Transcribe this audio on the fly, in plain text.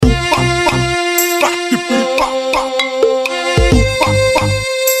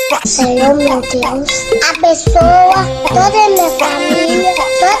meu Deus, abençoa toda a minha família,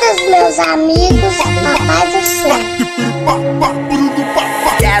 todos os meus amigos, papai do céu.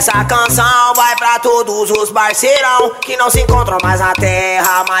 Essa canção vai pra todos os parceirão que não se encontram mais na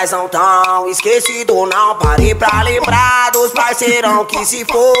terra, mas não tão esquecido. Não parei pra lembrar dos parceirão que se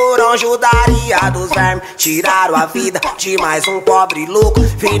foram, ajudaria dos vermes, tiraram a vida de mais um pobre louco.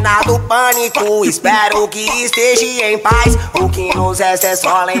 Finado pânico, espero que esteja em paz. O que nos resta é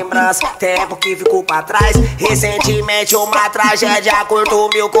só lembrança, tempo que ficou pra trás. Recentemente uma tragédia cortou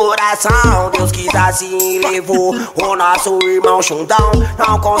meu coração. Deus quis assim levou o nosso irmão Xundão.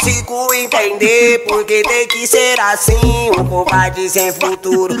 Não consigo entender porque tem que ser assim. Um covarde sem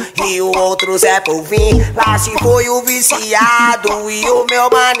futuro e o outro Zé Polvinho. Lá se foi o viciado e o meu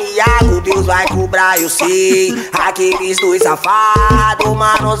maniaco. Deus vai cobrar, eu sei. Aqueles dois safados,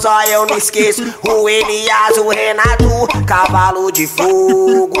 mano, só eu não esqueço. O Elias, o Renato, cavalo de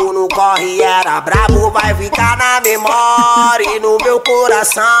fogo. No corre era brabo, vai ficar na memória e no meu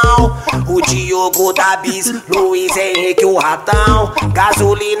coração. O Diogo da Bis, Luiz Henrique, o Ratão,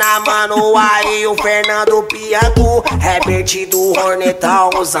 gasolina, mano, aí o Fernando Pianco, Herbert do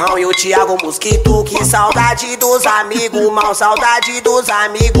Hornetãozão e o Thiago Mosquito. Que saudade dos amigos, mal saudade dos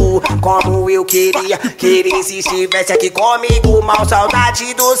amigos. Como eu queria que eles estivessem aqui comigo. Mal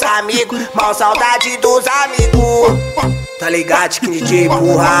saudade dos amigos, mal saudade dos amigos. Tá ligado que DJ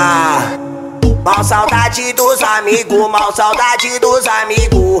empurrar. Mal saudade dos amigos, mal saudade dos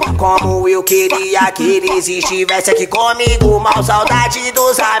amigos. Como eu queria que eles estivessem aqui comigo. Mal saudade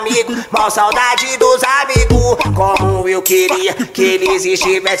dos amigos, mal saudade dos amigos. Como eu queria que eles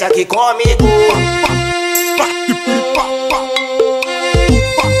estivessem aqui comigo.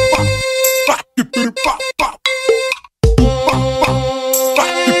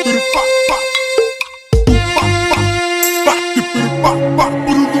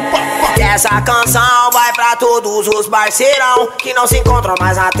 Essa canção vai pra todos os parceirão que não se encontram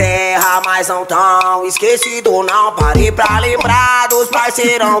mais na terra, mas não tão esquecido. Não parei pra lembrar dos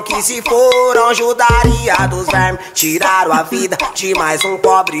parceirão que se foram, ajudaria dos vermes, tiraram a vida de mais um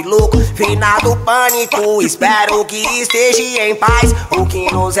pobre louco. Finado pânico, espero que esteja em paz. O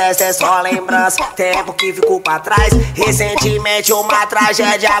que nos resta é só lembrança, tempo que ficou pra trás. Recentemente uma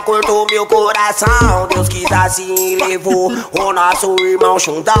tragédia cortou meu coração. Deus quis assim levou o nosso irmão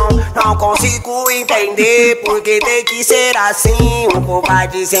Xundão. Não consigo entender porque tem que ser assim. Um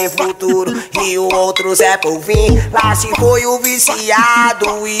covarde sem futuro e o outro Zé Polvinho. Lá se foi o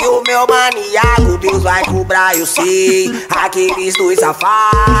viciado e o meu maniaco. Deus vai cobrar, eu sei. Aqueles dois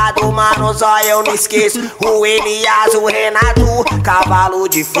safados, mano, só eu não esqueço. O Elias, o Renato, cavalo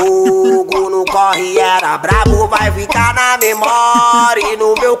de fogo. No corre era brabo, vai ficar na memória e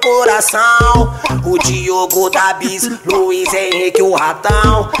no meu coração. O Diogo da Bis, Luiz Henrique, o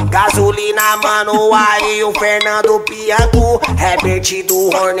Ratão, gasolina, mano, aí o Fernando Pianco, Herbert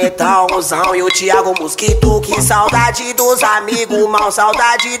do Hornetãozão e o Thiago Mosquito. Que saudade dos amigos, mal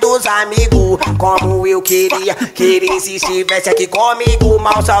saudade dos amigos. Como eu queria que eles estivessem aqui comigo.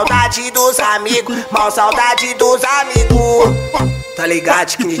 Mal saudade dos amigos, mal saudade dos amigos. Tá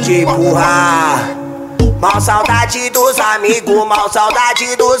ligado que DJ empurrar. Mal saudade dos amigos, mal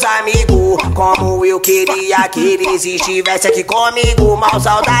saudade dos amigos. Como eu queria que eles estivessem aqui comigo. Mal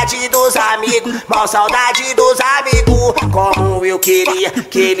saudade dos amigos, mal saudade dos amigos. Como eu queria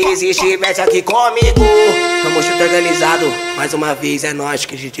que eles estivessem aqui comigo. Tamo junto organizado, mais uma vez é nóis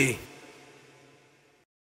que DJ.